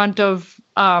standing in front of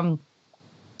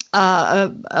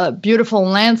a beautiful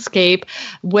landscape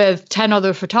with 10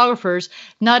 other photographers,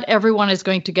 not everyone is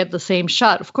going to get the same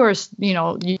shot. Of course,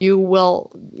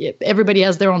 everybody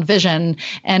has their own vision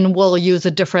and will use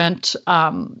a different,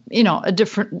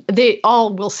 they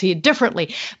all will see it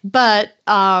differently. But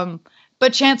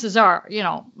chances are,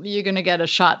 you're going to get a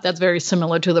shot that's very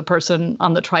similar to the person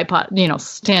on the tripod,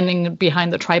 standing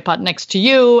behind the tripod next to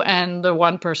you and the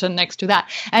one person next to that.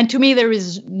 And to me, there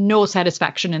is no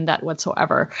satisfaction in that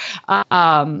whatsoever.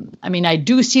 I mean, I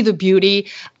do see the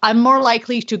beauty. I'm more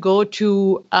likely to go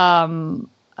to,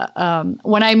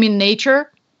 when I'm in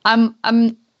nature,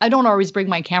 I don't always bring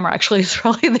my camera. Actually, it's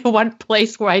probably the one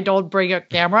place where I don't bring a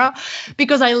camera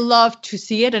because I love to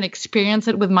see it and experience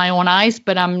it with my own eyes,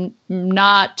 but I'm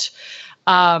not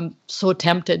so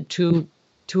tempted to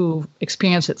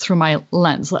experience it through my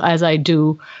lens as I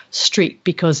do street,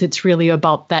 because it's really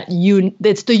about that.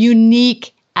 It's the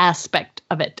unique aspect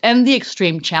of it and the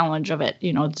extreme challenge of it.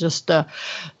 Just the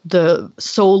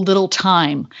so little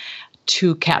time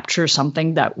to capture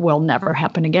something that will never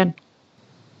happen again.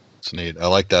 It's neat. I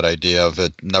like that idea of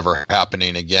it never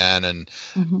happening again and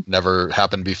never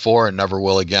happened before and never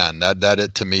will again. That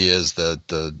it to me is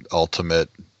the ultimate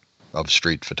of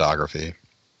street photography.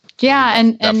 Yeah,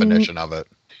 and definition of it.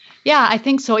 Yeah, I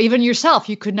think so. Even yourself,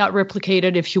 you could not replicate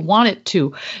it if you wanted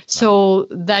to. So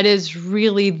that is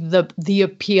really the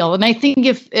appeal. And I think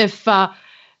if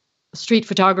street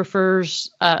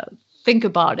photographers think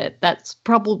about it, that's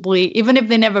probably, even if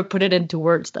they never put it into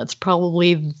words, that's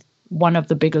probably one of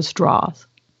the biggest draws.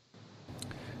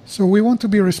 So we want to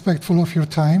be respectful of your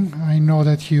time. I know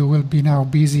that you will be now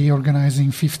busy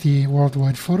organizing 50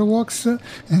 worldwide photo walks and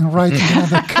writing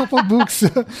another couple books,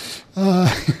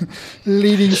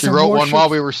 leading she some wrote workshops. one while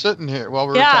we were sitting here, while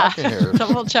we were talking here.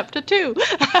 So chapter 2.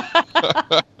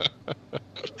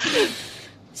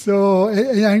 So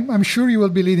I'm sure you will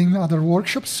be leading other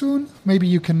workshops soon. Maybe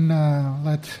you can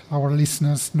let our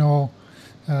listeners know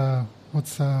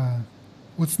what's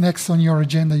next on your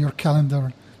agenda, your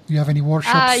calendar. Do you have any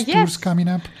workshops, tours coming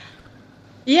up?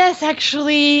 Yes,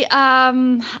 actually,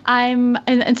 I'm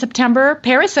in September,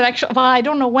 Paris. And actually, well, I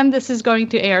don't know when this is going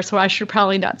to air, so I should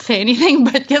probably not say anything.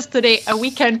 But yesterday, a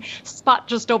weekend spot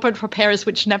just opened for Paris,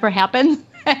 which never happens.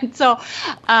 And so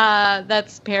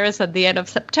that's Paris at the end of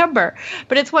September.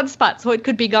 But it's one spot, so it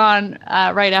could be gone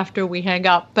right after we hang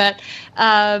up. But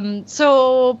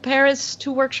so Paris,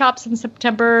 2 workshops in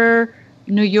September,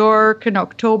 New York in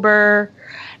October.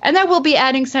 And then we'll be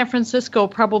adding San Francisco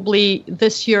probably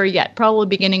this year yet, probably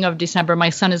beginning of December.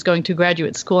 My son is going to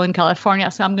graduate school in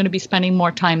California, so I'm going to be spending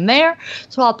more time there.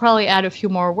 So I'll probably add a few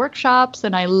more workshops,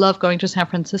 and I love going to San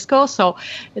Francisco, so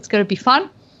it's going to be fun.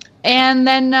 And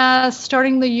then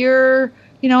starting the year,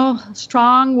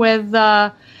 strong with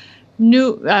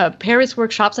new Paris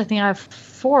workshops. I think I have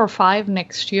 4 or 5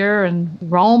 next year, and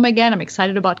Rome again. I'm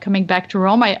excited about coming back to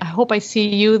Rome. I hope I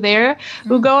see you there,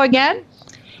 Hugo, again.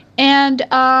 And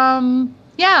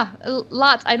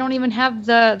lots. I don't even have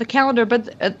the calendar,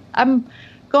 but I'm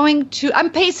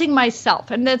pacing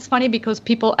myself. And that's funny because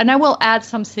and I will add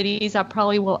some cities. I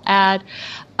probably will add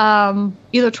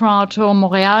either Toronto or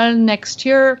Montreal next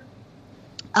year.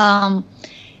 And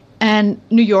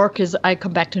New York I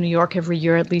come back to New York every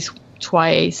year at least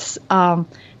twice.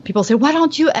 People say, why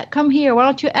don't you come here? Why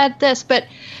don't you add this? But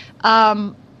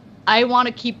I want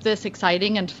to keep this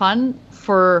exciting and fun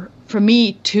for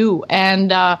me too.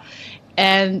 And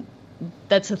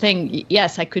that's the thing.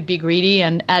 Yes, I could be greedy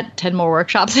and add 10 more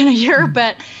workshops in a year,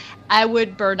 but I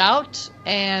would burn out,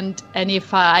 and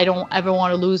if I don't ever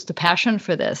want to lose the passion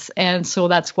for this. And so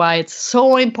that's why it's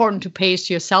so important to pace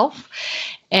yourself.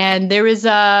 And there is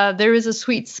a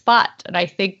sweet spot, and I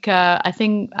think I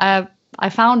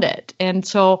found it. And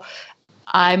so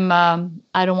I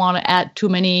don't want to add too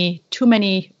many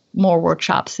more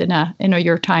workshops in a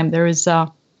year time. There is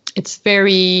it's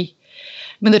very,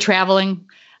 the traveling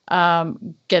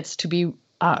gets to be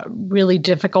really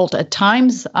difficult at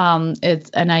times.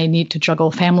 And I need to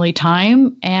juggle family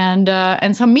time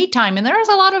and some me time. And there's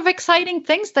a lot of exciting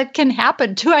things that can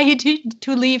happen too. I need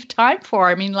to leave time for.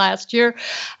 I mean, last year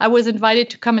I was invited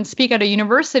to come and speak at a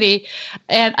university,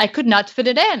 and I could not fit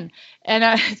it in. And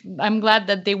I'm glad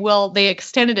that they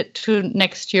extended it to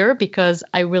next year, because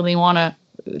I really want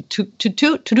to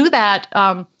do that.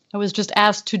 I was just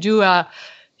asked to do a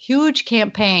huge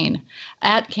ad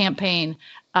campaign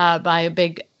by a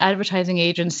big advertising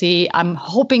agency. I'm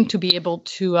hoping to be able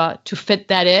to fit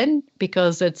that in,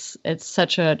 because it's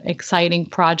such an exciting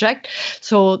project.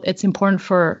 So it's important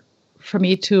for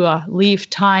me to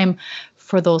leave time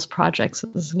for those projects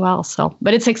as well. So,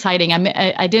 but it's exciting.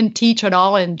 I didn't teach at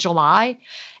all in July,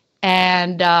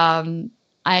 and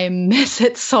I miss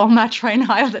it so much right now.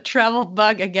 I have the travel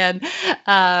bug again.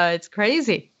 It's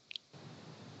crazy.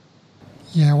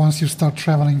 Yeah, once you start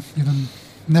traveling, you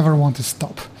never want to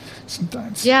stop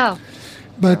sometimes. Yeah.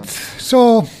 But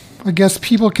so I guess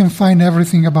people can find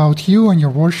everything about you and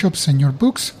your workshops and your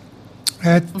books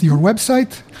at your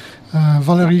website,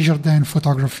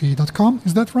 ValérieJardinPhotography.com.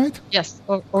 Is that right? Yes,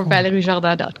 or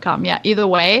ValérieJardin.com. Yeah, either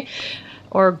way.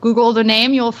 Or Google the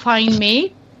name, you'll find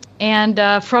me. And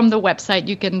from the website,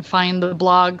 you can find the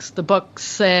blogs, the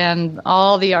books, and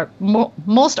all the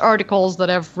most articles that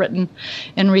I've written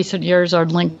in recent years are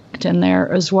linked in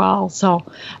there as well. So,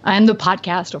 and the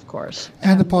podcast, of course.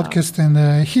 And the podcast and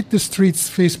Hit the Streets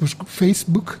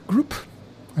Facebook group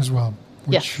as well,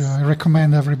 which yes. I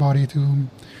recommend everybody to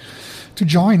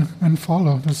join and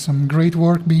follow. There's some great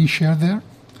work being shared there.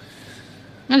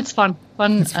 And it's fun.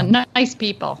 Nice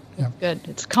people. Yeah. It's good.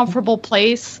 It's a comfortable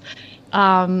place.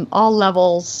 All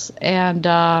levels, and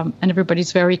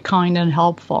everybody's very kind and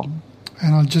helpful.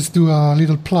 And I'll just do a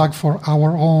little plug for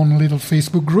our own little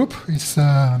Facebook group. It's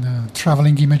the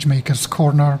Traveling Image Makers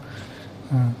Corner,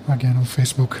 again on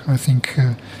Facebook. I think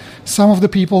some of the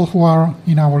people who are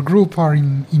in our group are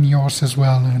in yours as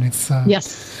well, and it's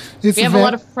yes, we have a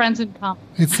lot of friends in common.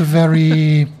 It's a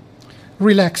very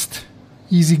relaxed,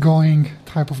 easygoing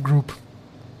type of group.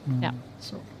 Yeah.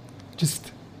 So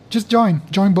just join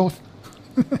both.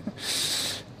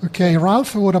 Okay,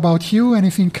 Ralph, what about you?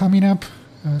 Anything coming up?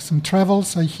 Some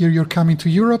travels? I hear you're coming to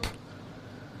Europe.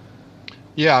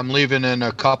 Yeah, I'm leaving in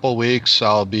a couple weeks.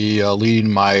 I'll be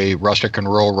leading my Rustic and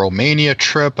Rural Romania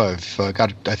trip. I've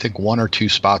got, I think, 1 or 2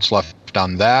 spots left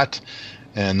on that.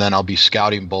 And then I'll be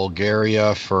scouting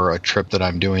Bulgaria for a trip that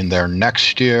I'm doing there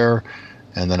next year.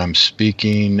 And then I'm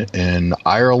speaking in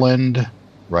Ireland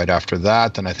right after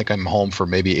that. And I think I'm home for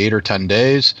maybe 8 or 10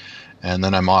 days. And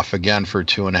then I'm off again for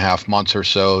 2.5 months or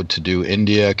so to do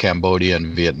India, Cambodia,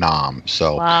 and Vietnam.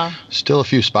 So wow. Still a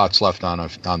few spots left on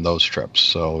those trips.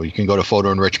 So you can go to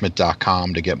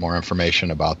photoenrichment.com to get more information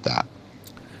about that.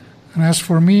 And as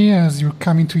for me, as you're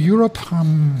coming to Europe,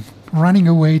 I'm running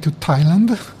away to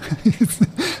Thailand.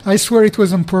 I swear it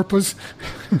was on purpose.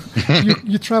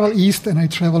 You travel east and I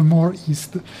travel more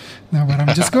east. No, but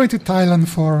I'm just going to Thailand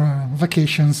for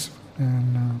vacations.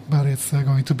 And, but it's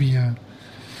going to be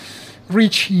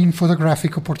rich in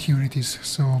photographic opportunities.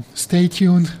 So stay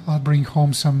tuned. I'll bring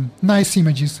home some nice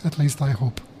images, at least I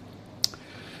hope.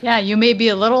 Yeah, you may be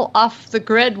a little off the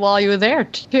grid while you're there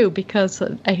too, because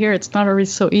I hear it's not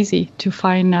always so easy to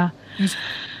find.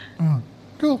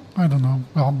 Cool. I don't know.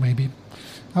 Well, maybe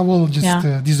I will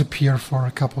just disappear for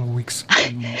a couple of weeks.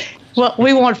 Well,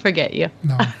 we won't forget you.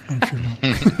 No, I'm sure not.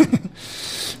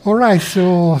 All right.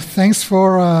 So thanks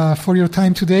for your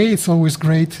time today. It's always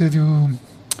great to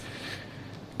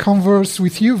converse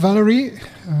with you, Valerie.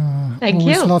 Thank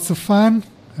always you. Lots of fun,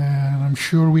 and I'm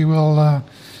sure we will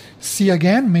see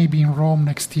again, maybe in Rome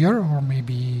next year, or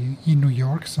maybe in New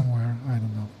York somewhere. I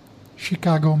don't know.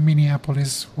 Chicago,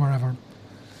 Minneapolis, wherever.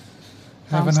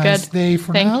 Have a nice day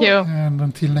for now. Thank you. And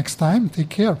until next time, take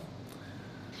care.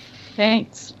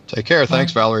 Thanks. Take care.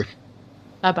 Thanks, Valerie.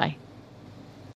 Bye-bye.